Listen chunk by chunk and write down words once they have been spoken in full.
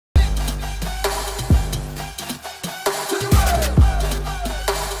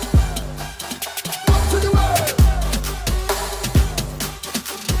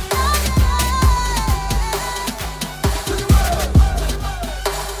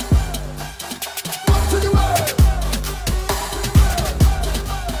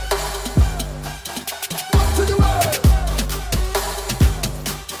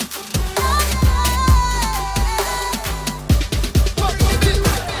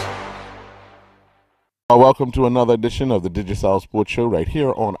Welcome to another edition of the Digicel Sports Show right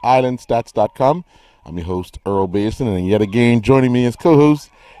here on Islandstats.com. I'm your host, Earl Basin, and yet again joining me as co-host,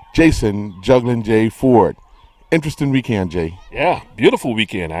 Jason Juggling J. Ford. Interesting weekend, Jay. Yeah, beautiful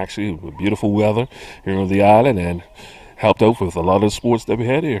weekend, actually. Beautiful weather here on the island and helped out with a lot of the sports that we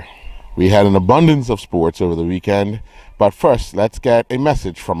had here. We had an abundance of sports over the weekend, but first, let's get a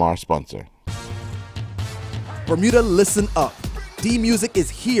message from our sponsor. Bermuda, listen up. D-Music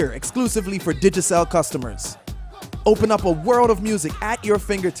is here exclusively for Digicel customers. Open up a world of music at your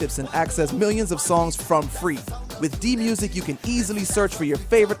fingertips and access millions of songs from free. With D-Music, you can easily search for your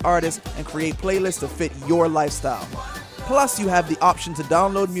favorite artists and create playlists to fit your lifestyle. Plus, you have the option to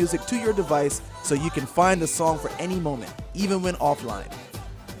download music to your device so you can find a song for any moment, even when offline.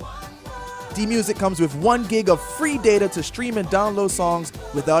 D-Music comes with 1 gig of free data to stream and download songs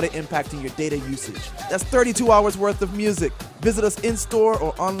without it impacting your data usage. That's 32 hours worth of music. Visit us in-store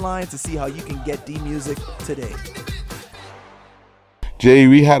or online to see how you can get D-Music today. Jay,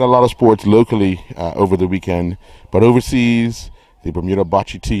 we had a lot of sports locally over the weekend, but overseas, the Bermuda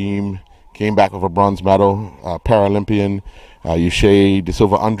bocce team came back with a bronze medal. Paralympian Yushay De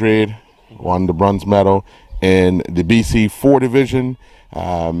Silva Andrade won the bronze medal in the BC 4 division.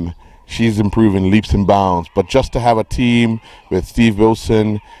 She's improving leaps and bounds. But just to have a team with Steve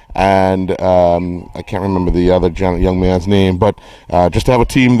Wilson and I can't remember the other young man's name, but just to have a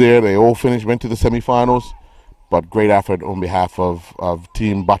team there, they all went to the semifinals. But great effort on behalf of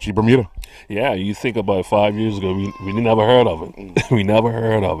Team Bocce Bermuda. Yeah, you think about 5 years ago, we never heard of it. We never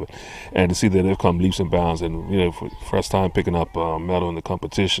heard of it. And to see that they've come leaps and bounds and, for the first time picking up a medal in the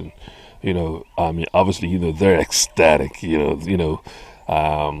competition, obviously, they're ecstatic,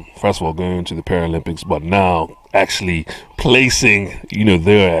 first of all, going to the Paralympics, but now actually placing,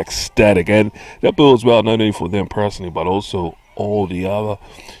 they're ecstatic. And that bodes well not only for them personally, but also all the other,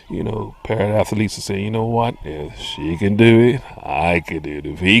 para-athletes to say, you know what, if she can do it, I can do it.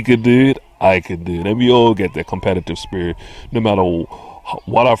 If he could do it, I can do it. And we all get that competitive spirit, no matter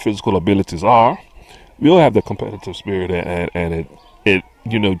what our physical abilities are. We all have the competitive spirit, and it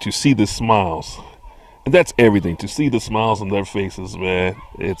to see the smiles. That's everything. To see the smiles on their faces, man,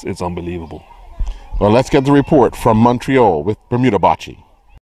 it's unbelievable. Well, let's get the report from Montreal with Bermuda Bocce.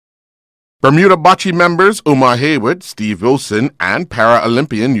 Bermuda Bocce members Omar Hayward, Steve Wilson, and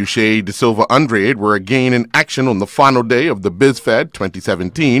Para-Olympian Yushay De Silva Andrade were again in action on the final day of the BizFed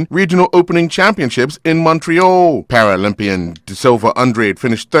 2017 Regional Opening Championships in Montreal. Para-Olympian De Silva Andrade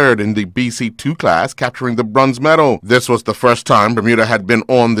finished third in the BC2 class, capturing the bronze medal. This was the first time Bermuda had been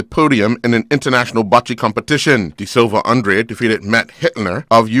on the podium in an international bocce competition. De Silva Andrade defeated Matt Hittner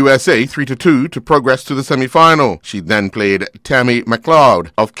of USA 3-2 to progress to the semifinal. She then played Tammy McLeod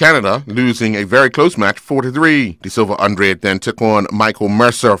of Canada, losing a very close match 4-3. De Silva Andrade then took on Michael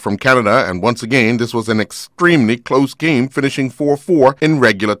Mercer from Canada, and once again this was an extremely close game, finishing 4-4 in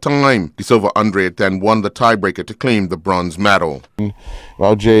regular time. De Silva Andrade then won the tiebreaker to claim the bronze medal.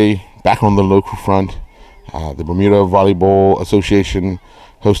 Well, Jay, back on the local front, the Bermuda Volleyball Association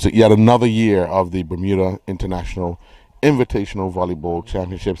hosted yet another year of the Bermuda International Invitational Volleyball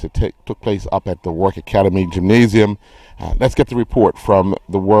Championships. It took place up at the Work Academy Gymnasium. Let's get the report from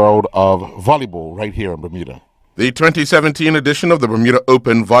the world of volleyball right here in Bermuda. The 2017 edition of the Bermuda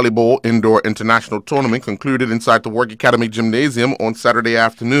Open Volleyball Indoor International Tournament concluded inside the Work Academy Gymnasium on Saturday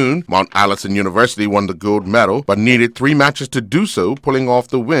afternoon. Mount Allison University won the gold medal, but needed 3 matches to do so, pulling off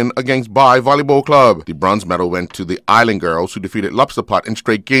the win against Bai Volleyball Club. The bronze medal went to the Island Girls, who defeated Lobster Pot in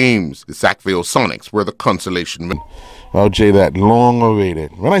straight games. The Sackville Sonics were the consolation men. Well, Jay, that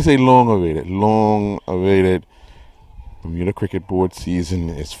long-awaited, when I say long-awaited Bermuda Cricket Board season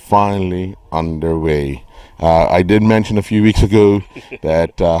is finally underway. I did mention a few weeks ago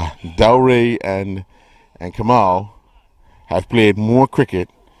that Dowray and Kamal have played more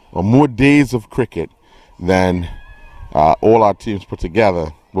cricket, or more days of cricket, than all our teams put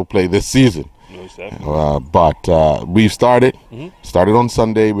together will play this season. But we've started on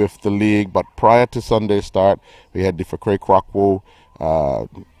Sunday with the league, but prior to Sunday's start, we had the Fakre Kwakwo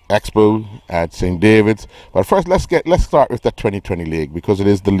Expo at St. David's. But first, let's start with the 2020 league, because it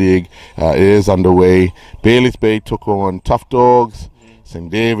is the league. It is underway. Bailey's Bay took on Tough Dogs.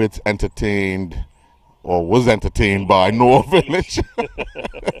 St. David's was entertained by North Village.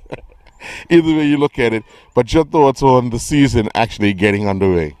 Either way you look at it. But your thoughts on the season actually getting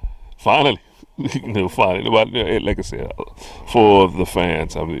underway? Finally. Finally. But like I said, for the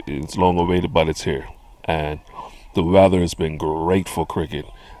fans, it's long awaited, but it's here. And the weather has been great for cricket.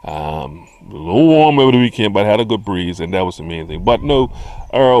 A little warm over the weekend, but had a good breeze, and that was the main thing. But no,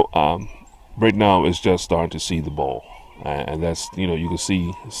 Earl, right now it's just starting to see the ball. And that's, you know, you can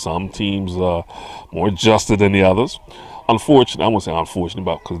see some teams are more adjusted than the others. Unfortunately, I won't say unfortunate,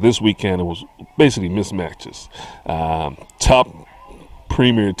 but because this weekend it was basically mismatches. Top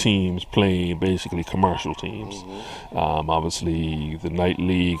premier teams playing basically commercial teams. Obviously, the night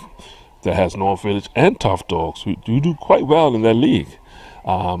league that has North Village and Tough Dogs who do quite well in that league.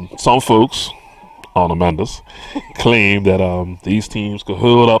 Some folks, on Amanda's, claim that these teams could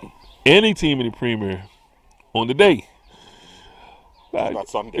hold up any team in the Premier on the day. Not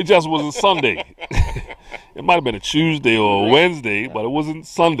Sunday. It just wasn't Sunday. It might have been a Tuesday or a Wednesday, but it wasn't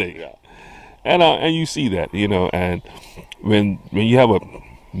Sunday. Yeah. And you see that, you know, and when you have a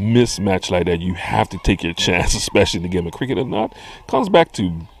mismatch like that, you have to take your chance, especially in the game of cricket or not. It comes back to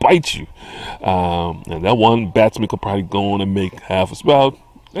bite you. And that one batsman could probably go on and make half as well.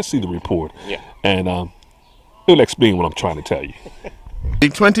 Let's see the report. Yeah. And it'll explain what I'm trying to tell you. The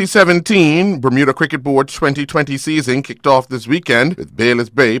 2017 Bermuda Cricket Board's 2020 season kicked off this weekend with Bayless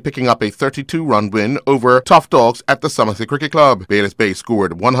Bay picking up a 32-run win over Tough Dogs at the Somerset Cricket Club. Bayless Bay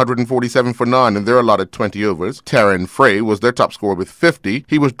scored 147 for 9 in their allotted 20 overs. Terran Frey was their top scorer with 50.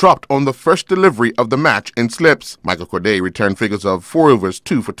 He was dropped on the first delivery of the match in slips. Michael Corday returned figures of 4 overs,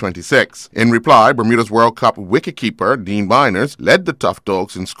 2 for 26. In reply, Bermuda's World Cup wicketkeeper Dean Biners led the Tough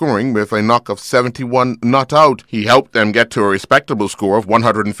Dogs in scoring with a knock of 71 not out. He helped them get to a respectable score of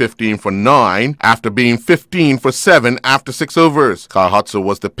 115 for 9 after being 15 for 7 after 6 overs. Kyle Hutzel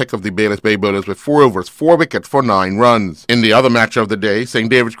was the pick of the Bayless Bay bowlers with 4 overs, 4 wickets for 9 runs. In the other match of the day, St.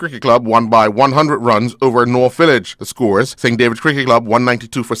 David's Cricket Club won by 100 runs over North Village. The scores: St. David's Cricket Club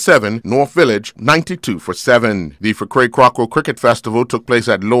 192 for 7, North Village 92 for 7. The Cray Crockwell Cricket Festival took place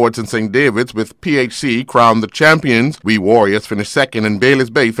at Lord's and St. David's with PHC crowned the champions. We Warriors finished second and Bayless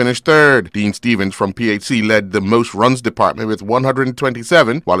Bay finished third. Dean Stevens from PHC led the most runs department with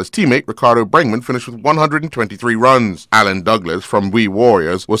 127, while his teammate Ricardo Brangman finished with 123 runs. Alan Douglas from We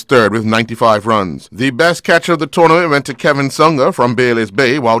Warriors was third with 95 runs. The best catcher of the tournament went to Kevin Sunga from Bayless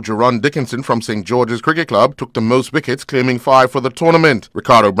Bay, while Jerron Dickinson from St. George's Cricket Club took the most wickets, claiming 5 for the tournament.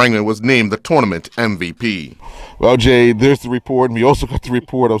 Ricardo Brangman was named the tournament MVP. Well, Jay, there's the report. And we also got the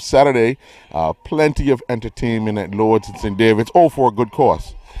report of Saturday. Plenty of entertainment at Lord's and St. David's, all for a good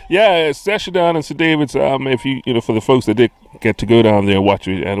cause. Yeah, it's session down in St. David's. If you know, for the folks that did get to go down there and watch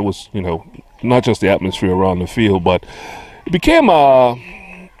it, and it was, you know, not just the atmosphere around the field, but it became a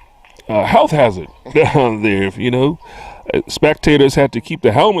health hazard down there. You know, spectators had to keep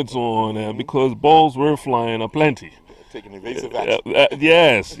the helmets on because balls were flying aplenty. Taking evasive action.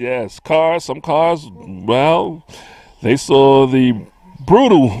 Yes. Some cars, well, they saw the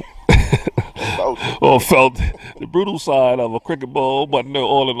brutal or felt the brutal side of a cricket ball, but no,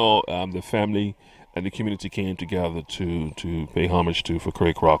 all in all, the family and the community came together to pay homage to for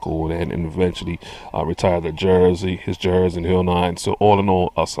Craig Rockwell and eventually retire his jersey in Hill 9. So all in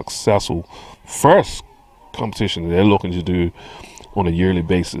all, a successful first competition they're looking to do on a yearly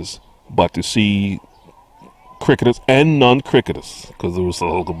basis. But to see cricketers and non-cricketers, because there was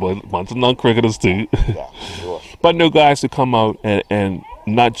a bunch of non-cricketers too, Yeah, sure. but no guys to come out and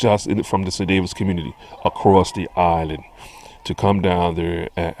not just from the St. David's community, across the island, to come down there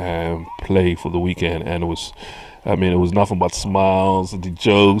and play for the weekend. And it was nothing but smiles, the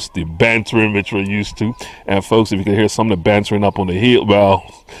jokes, the bantering, which we're used to. And folks, if you could hear some of the bantering up on the hill, well,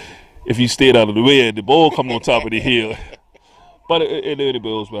 if you stayed out of the way, the ball coming on top of the hill. But it really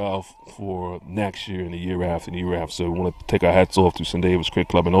bodes well for next year and the year after and the year after. So we want to take our hats off to St. David's Cricket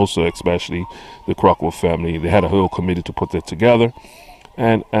Club and also especially the Crockwell family. They had a whole committee to put that together.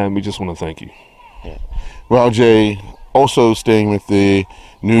 And we just want to thank you. Yeah. Well, Jay, also staying with the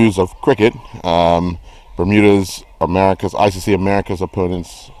news of cricket, Bermuda's ICC America's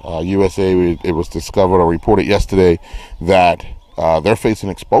opponents, USA, it was discovered or reported yesterday that they're facing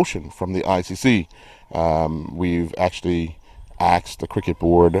expulsion from the ICC. We've actually asked the cricket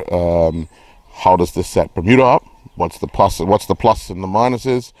board, how does this set Bermuda up? What's the plus and the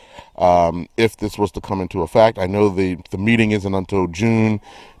minuses if this was to come into effect? I know the meeting isn't until June,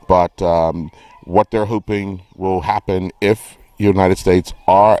 but what they're hoping will happen if the United States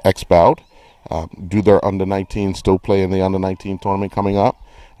are expelled. Do their under-19 still play in the under-19 tournament coming up?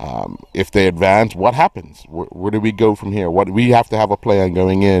 If they advance, what happens? Where do we go from here? We have to have a plan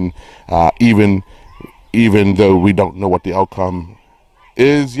going in, even though we don't know what the outcome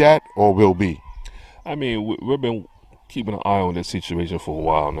is yet or will be. I mean, we've been keeping an eye on this situation for a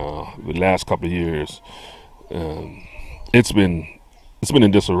while now. The last couple of years, it's been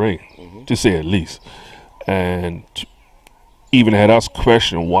in disarray, to say at least. And even had us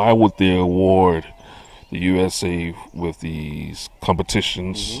question why would they award the USA with these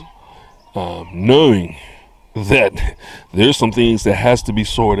competitions, knowing that there's some things that has to be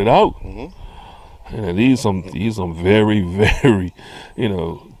sorted out. And these some very, very,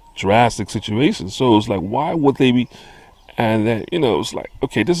 drastic situations. So it's like, why would they be? And then, it's like,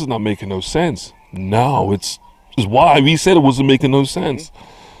 okay, this is not making no sense. Now it's why we said it wasn't making no sense.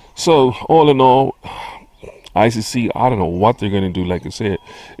 So all in all, ICC, I don't know what they're going to do. Like I said,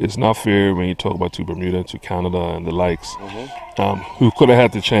 it's not fair when you talk about to Bermuda, to Canada, and the likes, who could have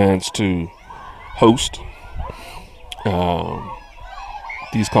had the chance to host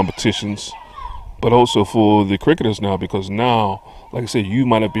these competitions, but also for the cricketers now, because now, like I said, you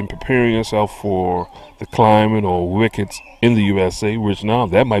might have been preparing yourself for the climate or wickets in the USA, which now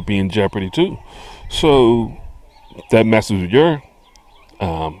that might be in jeopardy too. So that messes with your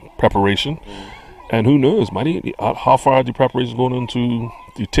preparation. And who knows, how far are the preparations going into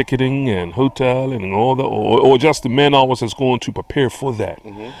the ticketing and hotel and all that, or just the man always that's going to prepare for that.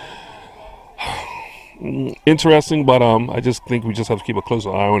 Interesting, but I just think we just have to keep a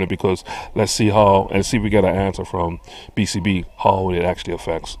closer eye on it, because let's see if we get an answer from BCB how it actually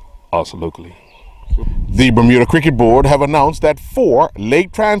affects us locally. The Bermuda Cricket Board have announced that 4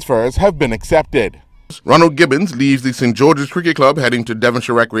 late transfers have been accepted. Ronald Gibbons leaves the St. George's Cricket Club heading to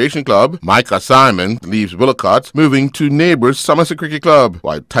Devonshire Recreation Club. Micah Simon leaves Willicots, moving to neighbours Somerset Cricket Club,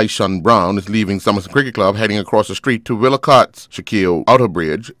 while Tyshawn Brown is leaving Somerset Cricket Club heading across the street to Willicots. Shaquille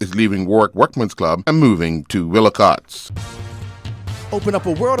Outerbridge is leaving Warwick Workmen's Club and moving to Willicots. Open up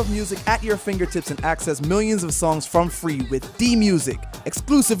a world of music at your fingertips and access millions of songs from free with D-Music,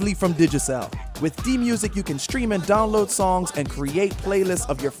 exclusively from Digicel. With D-Music, you can stream and download songs and create playlists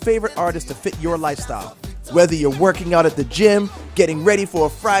of your favorite artists to fit your lifestyle. Whether you're working out at the gym, getting ready for a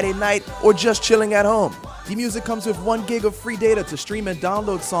Friday night, or just chilling at home, D-Music comes with 1 gig of free data to stream and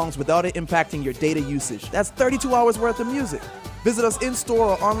download songs without it impacting your data usage. That's 32 hours worth of music. Visit us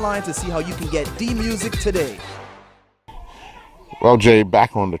in-store or online to see how you can get D-Music today. Well, Jay,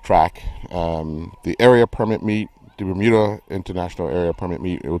 back on the track, the area permit meet, the Bermuda International Area Permit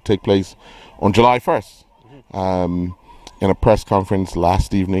meet, it will take place on July 1st. In a press conference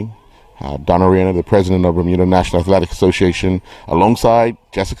last evening, Donna Reina, the president of Bermuda National Athletic Association, alongside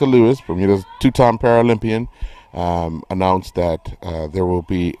Jessica Lewis, Bermuda's 2-time Paralympian, announced that there will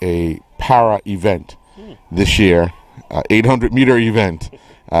be a para event this year, 800-meter event.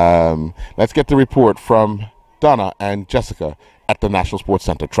 Let's get the report from Donna and Jessica at the National Sports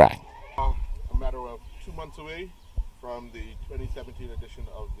Center track. A matter of 2 months away from the 2017 edition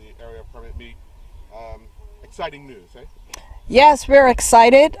of the area permit meet. Exciting news, eh? Yes, we're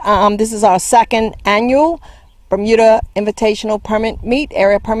excited. This is our 2nd annual Bermuda Invitational Permit Meet,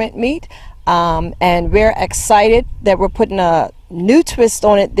 area permit meet. And we're excited that we're putting a new twist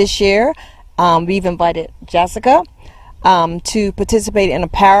on it this year. We've invited Jessica to participate in a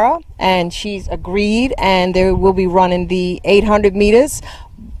para, and she's agreed, and they will be running the 800 meters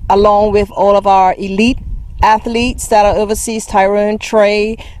along with all of our elite athletes that are overseas, Tyrone,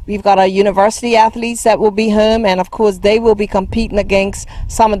 Trey. We've got our university athletes that will be home, and of course they will be competing against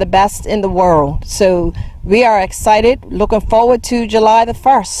some of the best in the world. So we are excited, looking forward to July the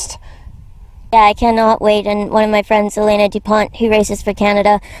 1st. Yeah, I cannot wait, and one of my friends, Elena DuPont, who races for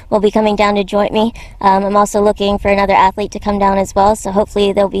Canada, will be coming down to join me. I'm also looking for another athlete to come down as well, so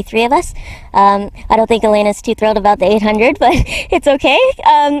hopefully there'll be 3 of us. I don't think Elena's too thrilled about the 800, but it's okay.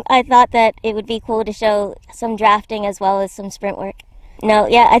 I thought that it would be cool to show some drafting as well as some sprint work. No,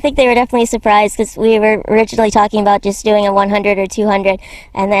 yeah, I think they were definitely surprised, because we were originally talking about just doing a 100 or 200,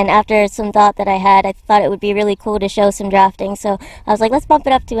 and then after some thought that I had, I thought it would be really cool to show some drafting, so I was like, let's bump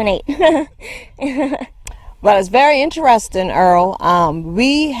it up to an 8. Well, it's very interesting, Earl.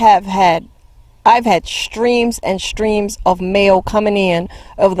 I've had streams and streams of mail coming in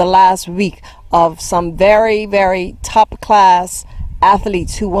over the last week of some very, very top class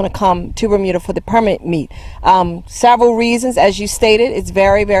athletes who want to come to Bermuda for the permit meet. Several reasons, as you stated, it's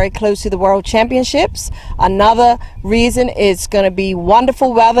very, very close to the World Championships. Another reason is going to be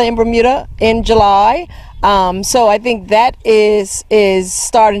wonderful weather in Bermuda in July. So I think that is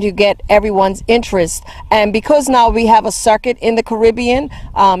starting to get everyone's interest, and because now we have a circuit in the Caribbean,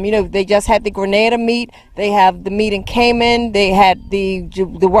 they just had the Grenada meet, they have the meet in Cayman, they had the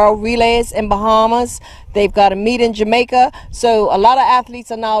World Relays in Bahamas, they've got a meet in Jamaica. So a lot of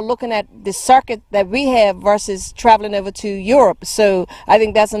athletes are now looking at the circuit that we have versus traveling over to Europe. So I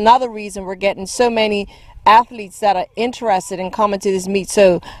think that's another reason we're getting so many athletes that are interested in coming to this meet.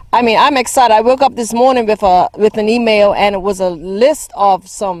 So I mean, I'm excited. I woke up this morning with an email, and it was a list of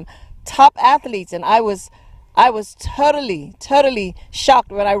some top athletes, and I was totally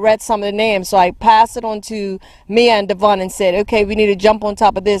shocked when I read some of the names. So I passed it on to Mia and Devon and said, okay, we need to jump on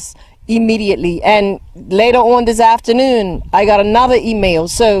top of this immediately. And later on this afternoon, I got another email.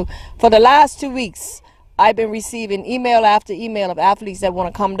 So for the last 2 weeks, I've been receiving email after email of athletes that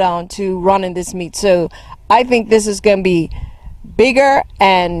want to come down to run in this meet. So I think this is going to be bigger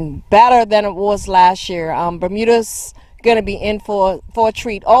and better than it was last year. Bermuda's going to be in for a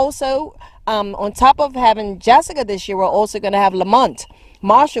treat. Also, on top of having Jessica this year, we're also going to have Lamont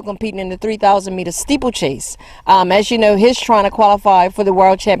Marshall competing in the 3,000 meter steeplechase. As you know, he's trying to qualify for the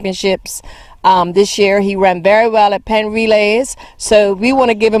World Championships this year. He ran very well at Penn Relays, so we want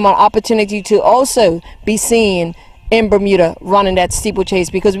to give him an opportunity to also be seen in Bermuda running that steeplechase,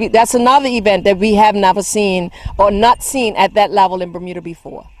 because that's another event that we have never seen or not seen at that level in Bermuda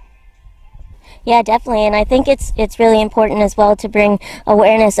before. Yeah, definitely, and I think it's really important as well to bring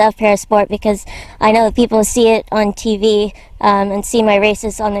awareness of parasport, because I know that people see it on TV and see my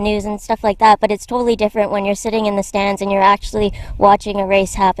races on the news and stuff like that, but it's totally different when you're sitting in the stands and you're actually watching a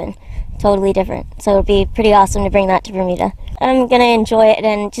race happen. Totally different. So it'd be pretty awesome to bring that to Bermuda. I'm gonna enjoy it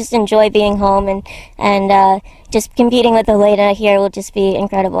and just enjoy being home, and just competing with Elena here will just be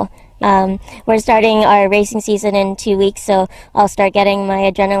incredible. We're starting our racing season in 2 weeks, so I'll start getting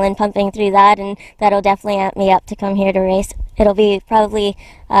my adrenaline pumping through that, and that'll definitely amp me up to come here to race. It'll be probably,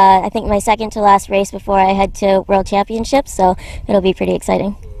 I think, my second to last race before I head to World Championships, so it'll be pretty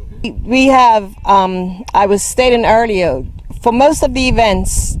exciting. We have, I was stating earlier, for most of the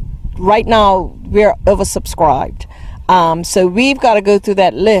events, right now we're oversubscribed. So we've got to go through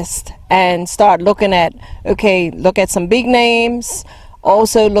that list and start looking at, okay, look at some big names.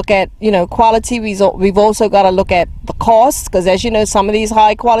 Also look at, quality. We've also got to look at the cost, because as you know, some of these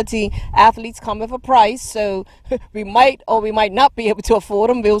high quality athletes come with a price, so we might or we might not be able to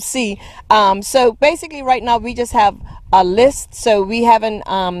afford them. We'll see. So basically right now we just have a list, so we haven't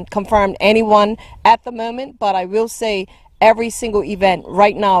confirmed anyone at the moment, but I will say every single event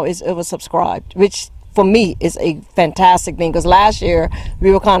right now is oversubscribed, which for me is a fantastic thing, because last year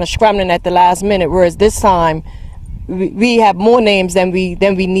we were kind of scrambling at the last minute, whereas this time we have more names than we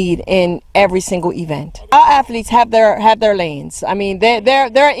need in every single event. Our athletes have their lanes. I mean,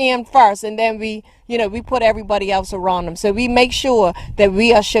 they're in first, and then we put everybody else around them. So we make sure that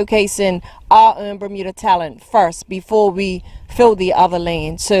we are showcasing our own Bermuda talent first before we fill the other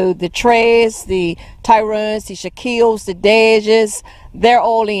lanes. So the Treys, the Tyrones, the Shaquilles, the Dages, they're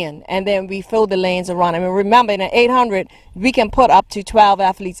all in, and then we fill the lanes around. I mean, remember, in an 800, we can put up to 12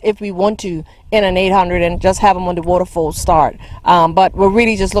 athletes if we want to in an 800 and just have them on the waterfall start. But we're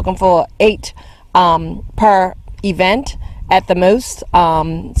really just looking for 8 per event at the most.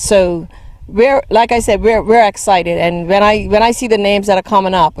 So we're, like I said, we're excited, and when I see the names that are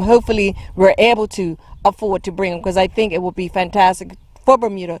coming up, hopefully we're able to afford to bring them, because I think it will be fantastic for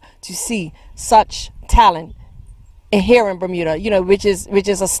Bermuda to see such talent here in Bermuda, which is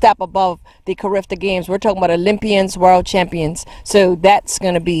a step above the Carifta Games. We're talking about Olympians, world champions, so that's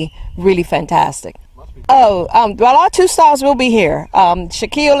going to be really fantastic. Well, our 2 stars will be here.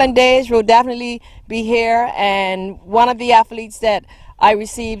 Shaquille and Dej will definitely be here, and one of the athletes that I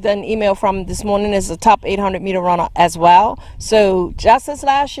received an email from this morning is a top 800 meter runner as well. So just as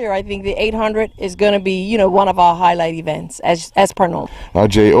last year, I think the 800 is going to be, one of our highlight events as per normal.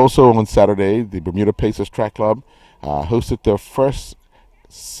 Jay, also on Saturday, the Bermuda Pacers Track Club hosted their first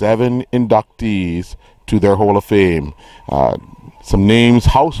 7 inductees to their Hall of Fame. Some names,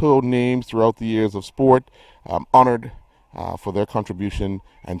 household names throughout the years of sport, honored for their contribution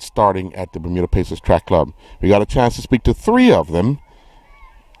and starting at the Bermuda Pacers Track Club. We got a chance to speak to 3 of them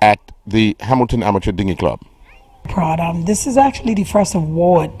at the Hamilton Amateur Dinghy Club. Proud. This is actually the first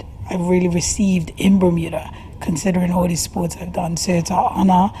award I've really received in Bermuda, considering all the sports I've done. So it's an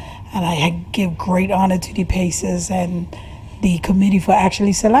honor, and I give great honor to the Pacers and the committee for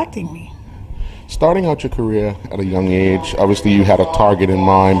actually selecting me. Starting out your career at a young age, obviously you had a target in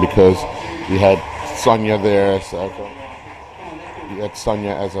mind, because you had Sonia there. You had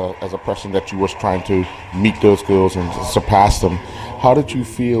Sonia as a person that you was trying to meet those goals and surpass them. How did you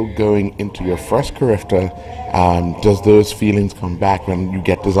feel going into your first Carifta? Does those feelings come back when you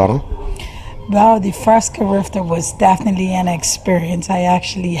get this honor? Well, the first Carifta was definitely an experience. I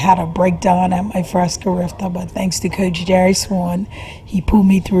actually had a breakdown at my first Carifta, but thanks to Coach Jerry Swan, he pulled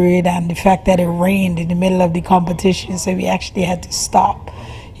me through it, and the fact that it rained in the middle of the competition, so we actually had to stop.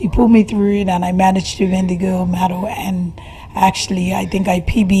 He pulled me through it, and I managed to win the gold medal, and actually I think I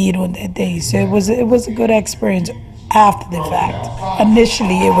PB'd on that day, so it was a good experience after the fact.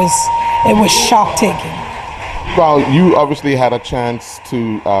 Initially it was shock-taking. Well, you obviously had a chance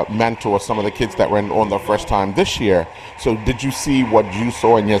to mentor some of the kids that were on their first time this year. So did you see what you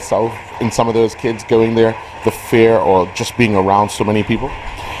saw in yourself in some of those kids going there, the fear or just being around so many people?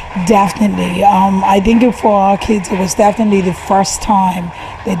 Definitely. I think for our kids, it was definitely the first time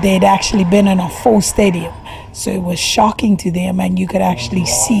that they'd actually been in a full stadium. So it was shocking to them, and you could actually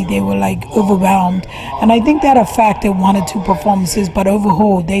see they were like overwhelmed. And I think that affected one or two performances, but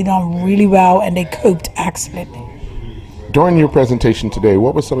overall, they done really well and they coped excellently. During your presentation today,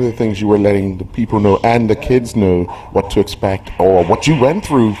 what were some of the things you were letting the people know and the kids know what to expect or what you went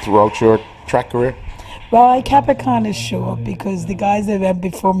through throughout your track career? Well, I kept it kind of short because the guys that went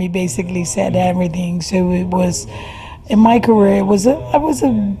before me basically said everything. So it was, in my career, it was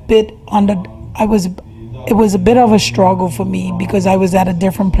a bit of a struggle for me because I was at a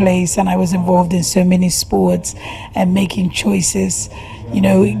different place and I was involved in so many sports and making choices. You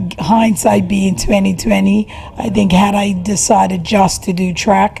know, hindsight being 2020, I think had I decided just to do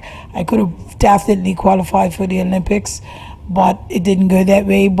track, I could have definitely qualified for the Olympics. But it didn't go that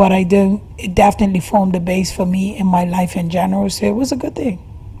way. But it definitely formed a base for me in my life in general. So it was a good thing.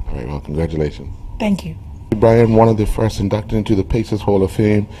 All right, well, congratulations. Thank you. Brian, one of the first inducted into the Pacers Hall of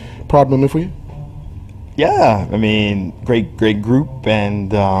Fame. Proud moment for you? Yeah, I mean, great group.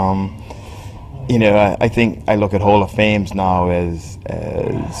 And, you know, I think I look at Hall of Fames now as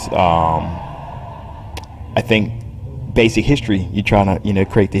I think, basic history. You're trying to, you know,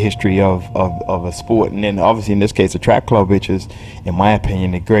 create the history of a sport, and then obviously in this case a track club, which is, in my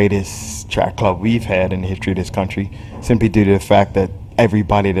opinion, the greatest track club we've had in the history of this country, simply due to the fact that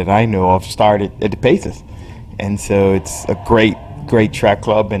everybody that I know of started at the Pacers. And so it's a great track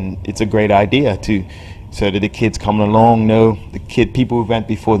club, and it's a great idea so that the kids coming along know the people who went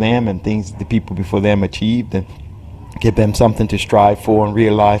before them and things the people before them achieved, and give them something to strive for and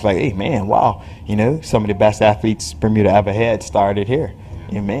realize, like, hey man, wow, you know, some of the best athletes Bermuda ever had started here.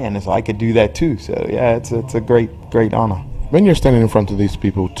 Yeah, man, and so I could do that too. So yeah, it's a great honor. When you're standing in front of these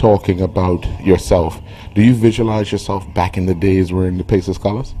people talking about yourself, do you visualize yourself back in the days wearing the Pacers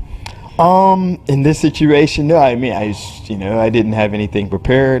colors? In this situation, no. I mean, I didn't have anything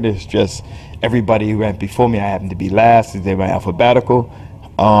prepared. It's just everybody who went before me, I happened to be last, they were alphabetical.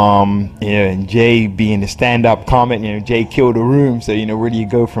 You know, and Jay being the stand-up comic, you know, Jay killed the room, so, you know, where do you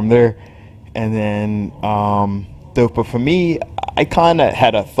go from there? And then, but for me, I kind of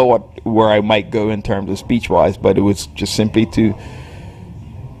had a thought where I might go in terms of speech-wise, but it was just simply to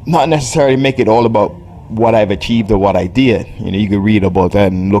not necessarily make it all about what I've achieved or what I did. You know, you could read about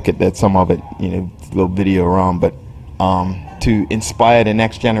that and look at that, some of it, you know, little video around, but to inspire the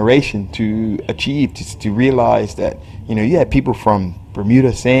next generation to achieve, to realize that, you know, you had people from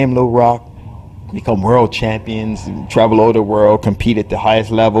Bermuda, Sam, Little Rock, become world champions, travel all over the world, compete at the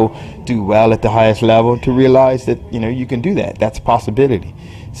highest level, do well at the highest level, to realize that, you know, you can do that. That's a possibility.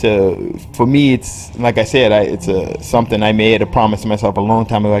 So for me, it's, like I said, it's something I made a promise to myself a long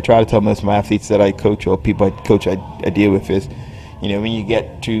time ago. I try to tell most of my athletes that I coach, or people I coach I deal with, is, you know, when you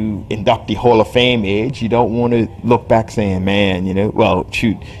get to inductee Hall of Fame age, you don't want to look back saying, man, you know, well,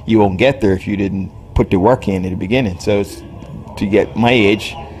 shoot, you won't get there if you didn't put the work in at the beginning. So it's, to get my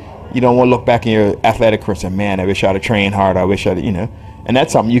age, you don't want to look back in your athletic career and say, man, I wish I'd have trained harder, I wish I'd, you know. And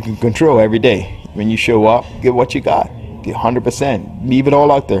that's something you can control every day. When you show up, get what you got, get 100%, leave it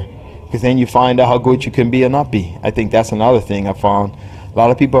all out there, because then you find out how good you can be or not be. I think that's another thing I found. A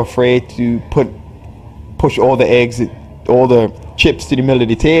lot of people are afraid to push all the eggs, all the chips to the middle of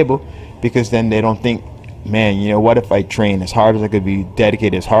the table, because then they don't think, man, you know, what if I train as hard as I could, be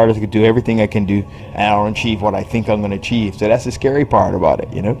dedicated as hard as I could, do everything I can do, and I don't achieve what I think I'm going to achieve. So that's the scary part about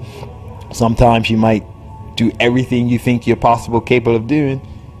it, you know. Sometimes you might do everything you think you're capable of doing,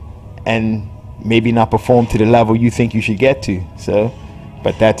 and maybe not perform to the level you think you should get to. So,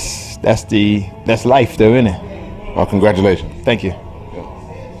 but that's life, though, isn't it? Well, congratulations. Thank you.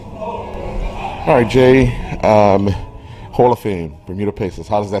 All right, Jay, Hall of Fame, Bermuda Pacers.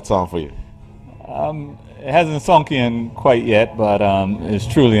 How does that sound for you? It hasn't sunk in quite yet, but it's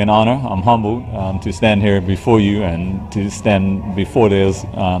truly an honor. I'm humbled to stand here before you and to stand before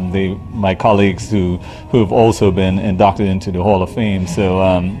my colleagues who have also been inducted into the Hall of Fame. So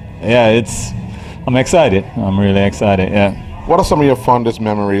yeah, I'm excited. I'm really excited. Yeah. What are some of your fondest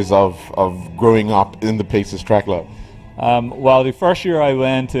memories of growing up in the Pacers track club? Well, the first year I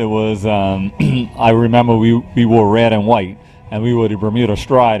went, it was I remember we wore red and white, and we were the Bermuda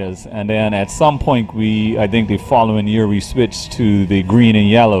Striders. And then at some point, I think the following year, we switched to the green and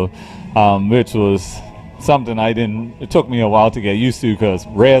yellow, which was something it took me a while to get used to, because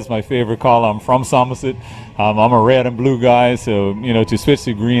red's my favorite color. I'm from Somerset. I'm a red and blue guy, so, you know, to switch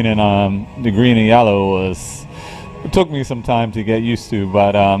to green and the green and yellow it took me some time to get used to.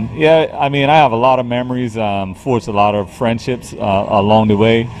 But yeah, I mean, I have a lot of memories, forged a lot of friendships along the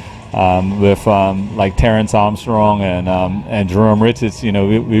way. with like Terrence Armstrong and Jerome Richards. You know,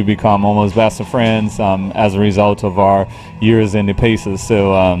 we become almost best of friends as a result of our years in the Pacers.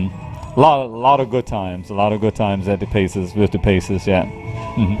 So a lot of good times at the Pacers, with the Pacers. Yeah.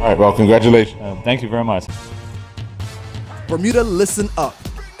 All right, well, congratulations. Thank you very much. Bermuda, listen up.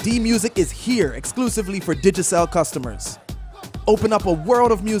 D-Music is here exclusively for Digicel customers. Open up a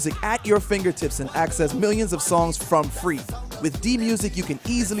world of music at your fingertips and access millions of songs from free. With D-Music, you can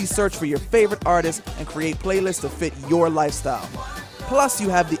easily search for your favorite artists and create playlists to fit your lifestyle. Plus, you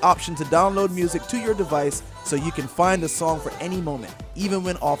have the option to download music to your device so you can find a song for any moment, even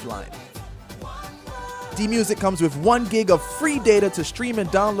when offline. D-Music comes with 1 gig of free data to stream and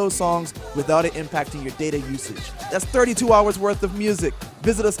download songs without it impacting your data usage. That's 32 hours worth of music.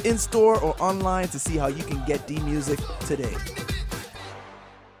 Visit us in-store or online to see how you can get D-Music today.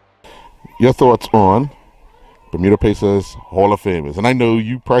 Your thoughts on Bermuda Pacers Hall of Famers. And I know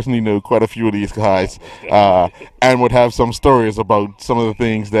you personally know quite a few of these guys and would have some stories about some of the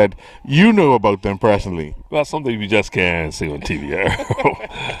things that you know about them personally. Well, something we just can't see on TV,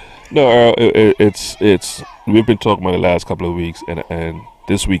 Earl. No, Earl, it's we've been talking about the last couple of weeks, and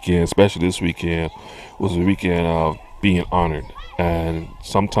this weekend, especially this weekend, was a weekend of being honored. And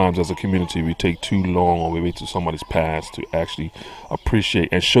sometimes as a community, we take too long or we wait till somebody's passed to actually appreciate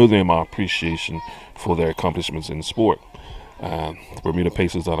and show them our appreciation for their accomplishments in sport. The Bermuda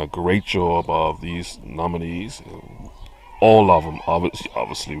Pacers done a great job of these nominees. All of them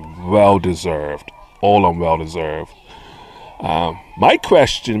obviously well-deserved. All of them well-deserved. My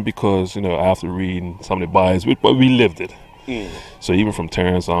question, because, you know, after reading some of the bios, but we lived it. So even from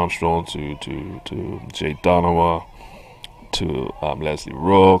Terrence Armstrong to Jay Donovan, to Leslie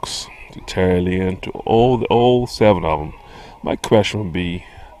Rooks, to Terry Lynn, to all 7 of them, my question would be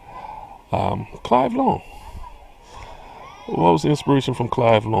Clive Long. What was the inspiration from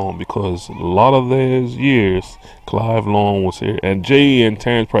Clive Long? Because a lot of those years, Clive Long was here, and Jay and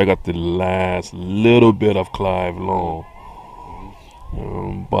Terrence probably got the last little bit of Clive Long.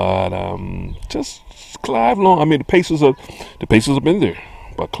 But just Clive Long. I mean, the Pacers have been there,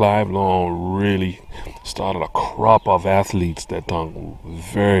 but Clive Long really started a crop of athletes that done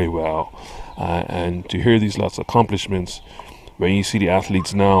very well. And to hear these lots of accomplishments, when you see the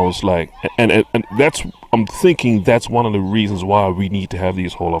athletes now, it's like, and that's, I'm thinking that's one of the reasons why we need to have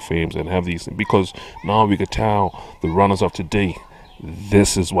these Hall of Fames and have these, because now we could tell the runners of today,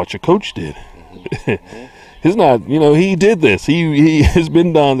 this is what your coach did. It's not, you know, he did this. He has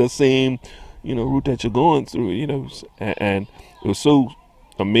been down the same, you know, route that you're going through, you know, and it was so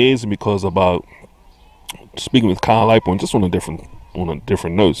amazing because about speaking with Kyle Leiphorn, just on a different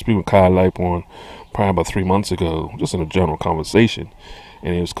note, speaking with Kyle Leiphorn probably about 3 months ago, just in a general conversation,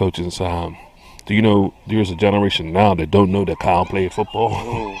 and he was coaching some. Do you know there's a generation now that don't know that Kyle played football?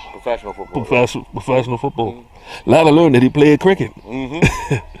 Professional football. Professional football. Let alone that he played cricket.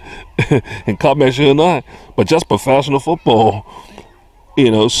 And comment or not, but just professional football,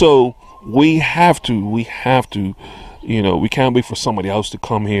 you know. So we have to, you know, we can't wait for somebody else to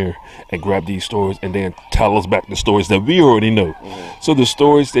come here and grab these stories and then tell us back the stories that we already know. So the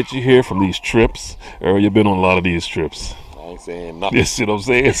stories that you hear from these trips, or you've been on a lot of these trips. I ain't saying nothing. You see what I'm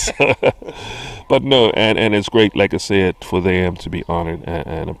saying? But no, and it's great, like I said, for them to be honored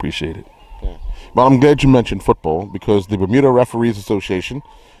and appreciated. Yeah. Well, I'm glad you mentioned football, because the Bermuda Referees Association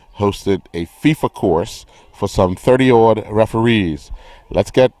hosted a FIFA course for some 30-odd referees. Let's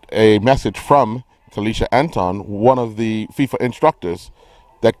get a message from Talisha Anton, one of the FIFA instructors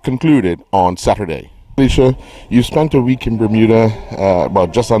that concluded on Saturday. Talisha, you spent a week in Bermuda, well,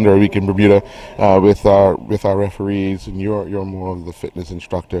 just under a week in Bermuda, with our referees, and you're more of the fitness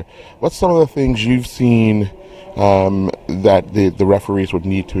instructor. What's some of the things you've seen that the referees would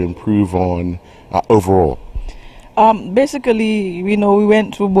need to improve on overall? Basically, you know, we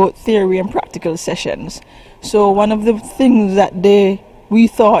went through both theory and practical sessions. So one of the things that we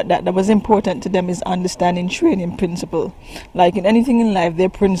thought that was important to them is understanding training principle. Like in anything in life, they're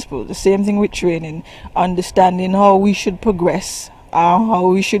principles. The same thing with training, understanding how we should progress, how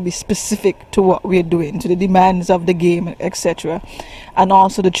we should be specific to what we're doing, to the demands of the game, etc. And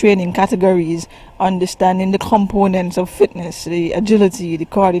also the training categories, understanding the components of fitness, the agility, the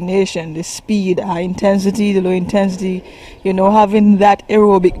coordination, the speed, high intensity, the low intensity, you know, having that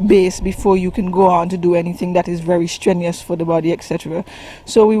aerobic base before you can go on to do anything that is very strenuous for the body, etc.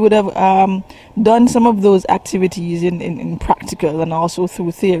 So we would have done some of those activities in practical and also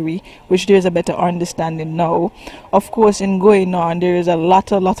through theory, which there's a better understanding now. Of course, in going on, there is a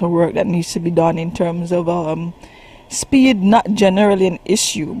lot of work that needs to be done in terms of speed not generally an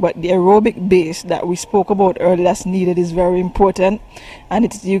issue, but the aerobic base that we spoke about earlier that's needed is very important. And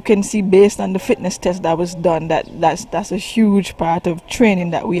it's, you can see based on the fitness test that was done, that's a huge part of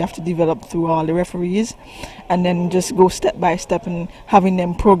training that we have to develop through all the referees, and then just go step by step and having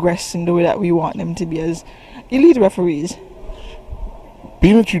them progress in the way that we want them to be as elite referees.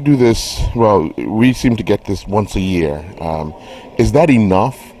 Being that you do this, well, we seem to get this once a year. Is that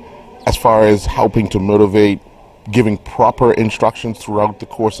enough as far as helping to motivate, giving proper instructions throughout the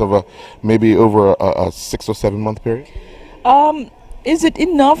course of maybe over a 6 or 7 month period? Is it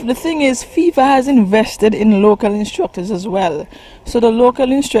enough? The thing is, FIFA has invested in local instructors as well. So the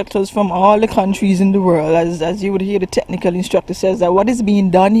local instructors from all the countries in the world, as you would hear the technical instructor says that what is being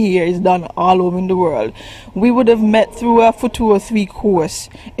done here is done all over in the world. We would have met through a 2 or 3 course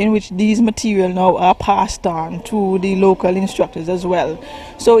in which these material now are passed on to the local instructors as well.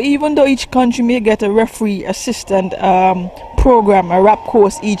 So even though each country may get a referee assistant program, a RAP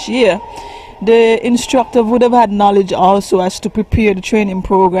course each year, the instructor would have had knowledge also as to prepare the training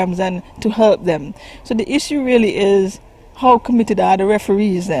programs and to help them. So the issue really is how committed are the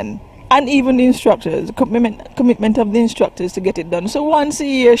referees then, and even the instructors, the commitment of the instructors to get it done. So once a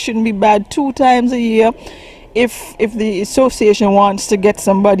year shouldn't be bad. 2 times a year, if the association wants to get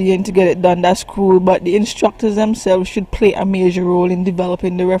somebody in to get it done, that's cool, but the instructors themselves should play a major role in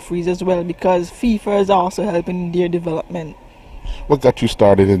developing the referees as well, because FIFA is also helping in their development. What got you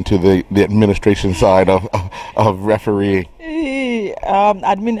started into the administration side of refereeing? I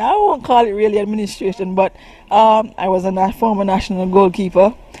won't call it really administration, but I was a former national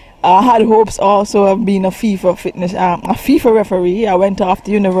goalkeeper. I had hopes also of being a FIFA referee. I went off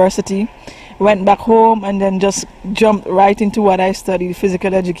to university, went back home, and then just jumped right into what I studied: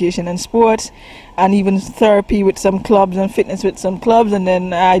 physical education and sports, and even therapy with some clubs and fitness with some clubs. And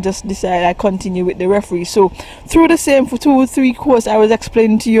then I just decided I continue with the referee. So through the same 2 or 3 course I was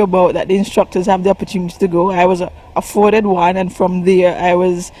explaining to you about, that the instructors have the opportunity to go, I was afforded one, and from there I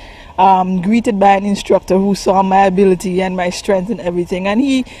was greeted by an instructor who saw my ability and my strength and everything, and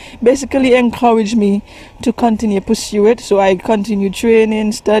he basically encouraged me to continue pursue it. So I continued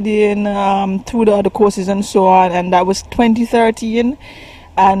training, studying through the other courses and so on, and that was 2013.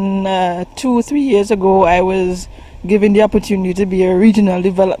 And 2 or 3 years ago I was given the opportunity to be a regional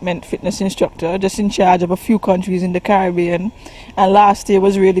development fitness instructor, just in charge of a few countries in the Caribbean. And last year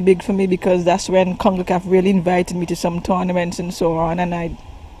was really big for me, because that's when CONCACAF really invited me to some tournaments and so on, and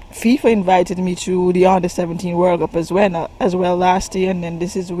FIFA invited me to the Under-17 World Cup as well last year, and then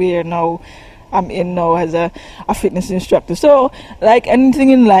this is where now I'm in now as a fitness instructor. So like anything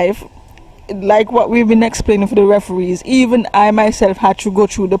in life, like what we've been explaining for the referees, even I myself had to go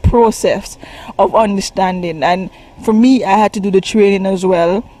through the process of understanding, and for me I had to do the training as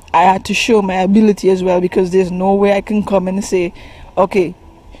well. I had to show my ability as well, because there's no way I can come and say, okay,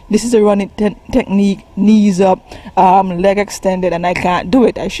 this is a running technique, knees up, leg extended, and I can't do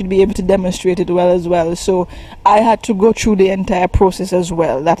it. I should be able to demonstrate it well as well. So I had to go through the entire process as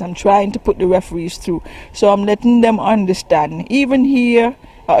well, that I'm trying to put the referees through. So I'm letting them understand, even here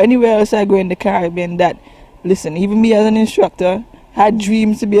or anywhere else I go in the Caribbean, that, listen, even me as an instructor, had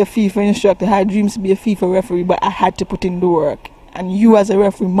dreams to be a FIFA instructor, had dreams to be a FIFA referee, but I had to put in the work. And you as a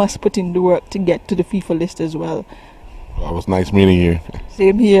referee must put in the work to get to the FIFA list as well. Well, it was nice meeting you.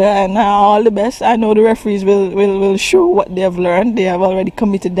 Same here, and all the best. I know the referees will show what they have learned. They have already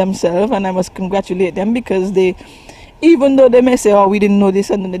committed themselves, and I must congratulate them, because they, even though they may say, oh, we didn't know this,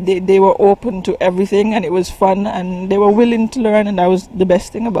 and they were open to everything, and it was fun, and they were willing to learn, and that was the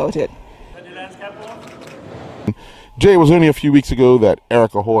best thing about it. Jay, it was only a few weeks ago that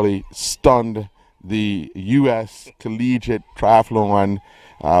Erica Hawley stunned the U.S. collegiate triathlon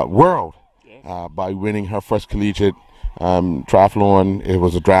world by winning her first collegiate triathlon. It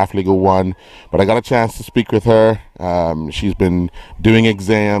was a draft legal one, but I got a chance to speak with her. She's been doing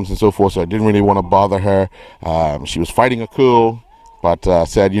exams and so forth, so I didn't really want to bother her. She was fighting a cold, but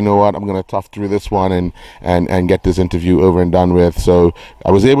said, you know what, I'm going to tough through this one and get this interview over and done with. So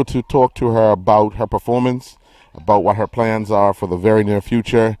I was able to talk to her about her performance, about what her plans are for the very near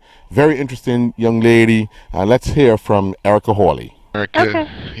future. Very interesting young lady. Let's hear from Erica Hawley. Erica, okay.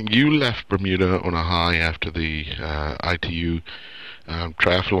 You left Bermuda on a high after the ITU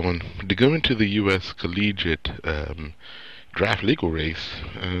triathlon to go into the U.S. collegiate draft legal race.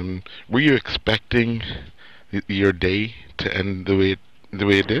 Were you expecting your day to end the way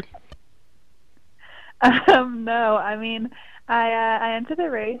it did? No, I mean, I entered the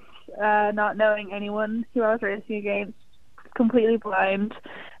race not knowing anyone who I was racing against, completely blind.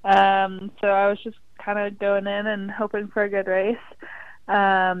 So I was just kind of going in and hoping for a good race.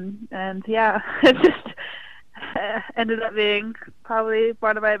 And yeah, ended up being probably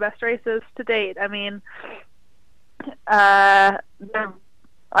one of my best races to date. I mean, I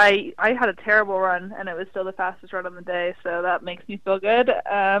had a terrible run, and it was still the fastest run on the day, so that makes me feel good.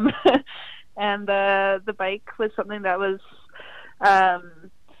 And the bike was something that was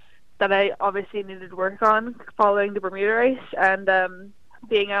that I obviously needed to work on following the Bermuda race, and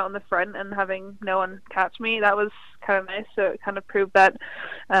being out in the front and having no one catch me, that was kind of nice. So it kind of proved that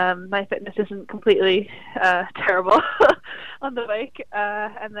my fitness isn't completely terrible on the bike.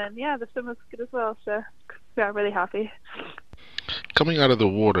 And then, yeah, the swim was good as well, so yeah, I'm really happy. Coming out of the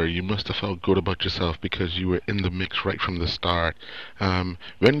water, you must have felt good about yourself because you were in the mix right from the start. When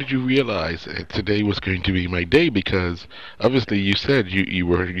did you realize today was going to be my day? Because obviously you said you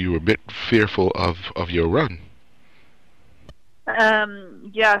were a bit fearful of your run.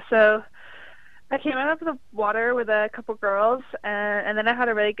 Yeah, so I came out of the water with a couple girls, and then I had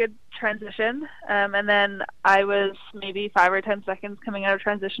a really good transition, and then I was maybe 5 or 10 seconds coming out of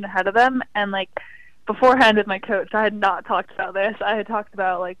transition ahead of them, and like beforehand with my coach, I had not talked about this. I had talked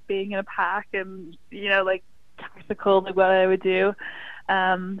about like being in a pack and, you know, like tactical, like what I would do.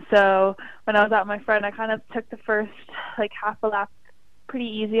 So when I was out with my friend, I kind of took the first like half a lap pretty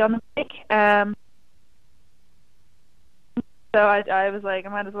easy on the bike. So I was like, I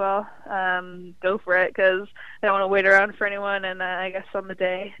might as well go for it because I don't want to wait around for anyone. And I guess on the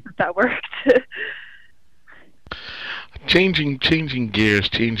day that worked. Changing gears,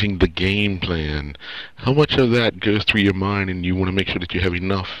 changing the game plan. How much of that goes through your mind, and you want to make sure that you have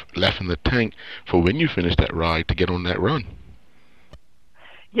enough left in the tank for when you finish that ride to get on that run?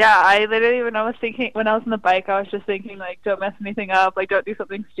 Yeah, I literally, when I was on the bike, I was just thinking like, don't mess anything up, like don't do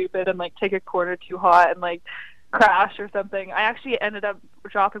something stupid and like take a corner too hot and like crash or something. I actually ended up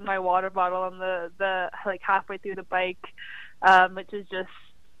dropping my water bottle on the like halfway through the bike, which is just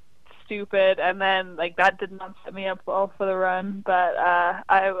stupid, and then like that did not set me up well for the run, but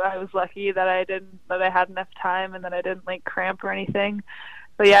I was lucky that I had enough time and that I didn't like cramp or anything.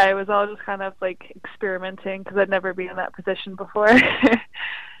 But yeah, it was all just kind of like experimenting because I'd never been in that position before.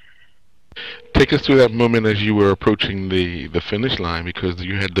 Take us through that moment as you were approaching the finish line, because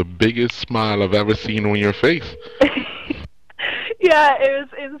you had the biggest smile I've ever seen on your face. Yeah, it was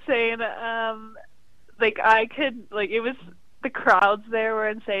insane. Like I could, like, it was, the crowds there were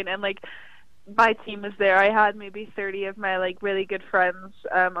insane, and like my team was there. I had maybe 30 of my like really good friends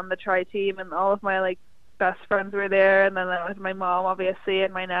on the tri team, and all of my like best friends were there, and then that was my mom obviously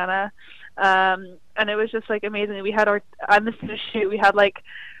and my nana, and it was just like amazing. We had on the finish shoot, we had like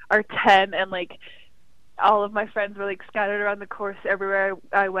our 10, and like all of my friends were like scattered around the course. Everywhere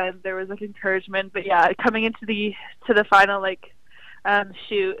I went there was like encouragement. But yeah, coming into the final like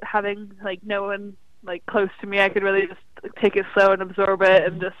shoot, having like no one like close to me, I could really just take it slow and absorb it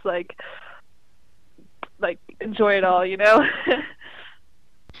and just like enjoy it all, you know.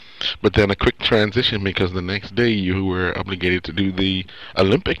 But then a quick transition, because the next day you were obligated to do the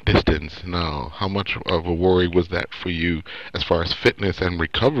Olympic distance. Now, how much of a worry was that for you as far as fitness and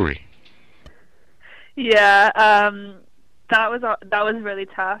recovery? Yeah, that was really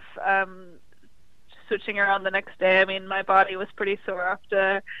tough. Switching around the next day, I mean, my body was pretty sore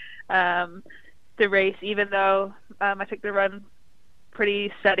after the race, even though I took the run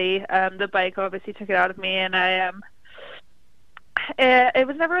pretty steady. The bike obviously took it out of me, and it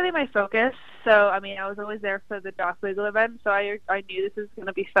was never really my focus. So I mean, I was always there for the Dock Legal event, so I knew this was going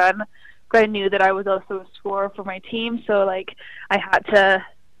to be fun, but I knew that I was also a scorer for my team, so like I had to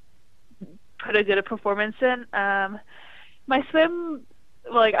put a good performance in. My swim,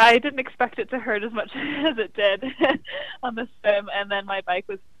 like I didn't expect it to hurt as much as it did on the swim, and then my bike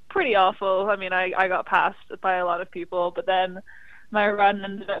was pretty awful. I mean, I got passed by a lot of people, but then my run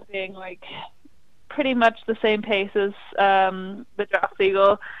ended up being like pretty much the same pace as the Draft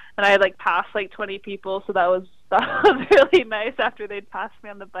Eagle, and I had like passed like 20 people, so that was really nice after they'd passed me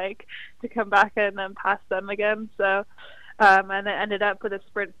on the bike to come back and then pass them again. So and it ended up with a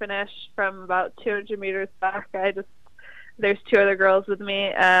sprint finish from about 200 meters back. There's two other girls with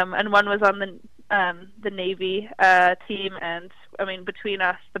me, and one was on the Navy team, and I mean, between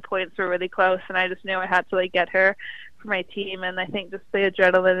us the points were really close, and I just knew I had to like get her for my team, and I think just the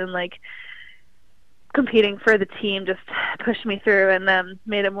adrenaline and like competing for the team just pushed me through and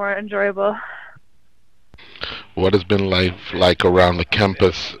made it more enjoyable. What has been life like around the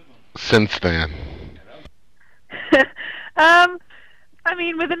campus since then? I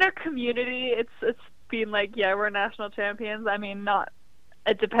mean, within our community, it's been like, yeah, we're national champions. I mean,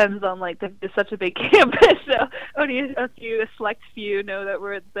 it depends on like it's such a big campus, so only a select few know that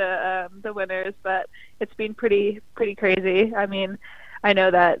we're the winners. But it's been pretty crazy. I mean, I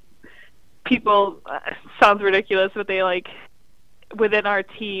know that people sounds ridiculous, but they like within our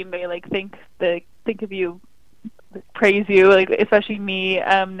team they like think of you, praise you, like especially me,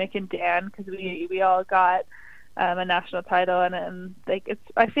 Nick and Dan, because we all got a national title, and like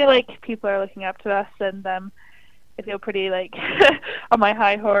I feel like people are looking up to us, and I feel pretty like on my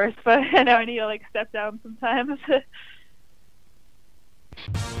high horse, but I know I need to like step down sometimes.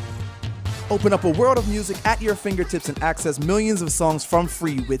 Open up a world of music at your fingertips and access millions of songs from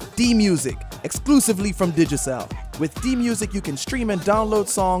free with D-Music, exclusively from Digicel. With D-Music, you can stream and download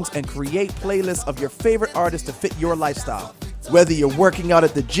songs and create playlists of your favorite artists to fit your lifestyle. Whether you're working out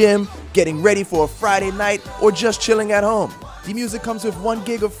at the gym, getting ready for a Friday night, or just chilling at home, D-Music comes with 1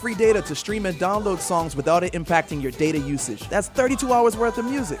 gig of free data to stream and download songs without it impacting your data usage. That's 32 hours worth of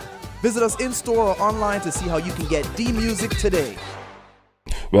music. Visit us in-store or online to see how you can get D-Music today.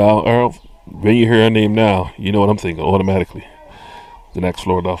 Well, Earl, when you hear her name now, you know what I'm thinking automatically. The next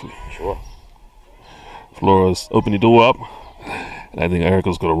Flora Duffy. Sure. Flora's opened the door up, and I think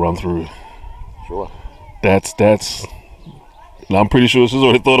Erica's going to run through it. Sure. That's, and I'm pretty sure she's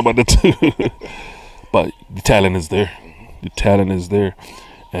already thought about that too. But the talent is there. The talent is there.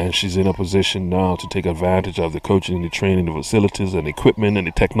 And she's in a position now to take advantage of the coaching and the training, the facilities and the equipment and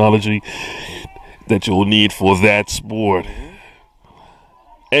the technology that you'll need for that sport.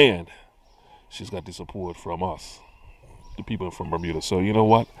 And she's got the support from us, the people from Bermuda. So you know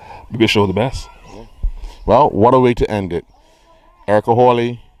what? We wish her the best. Well, what a way to end it. Erica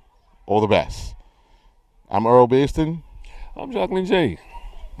Hawley, all the best. I'm Earl Baston. I'm Jacqueline J.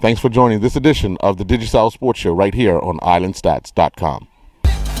 Thanks for joining this edition of the Digicel Sports Show right here on Islandstats.com.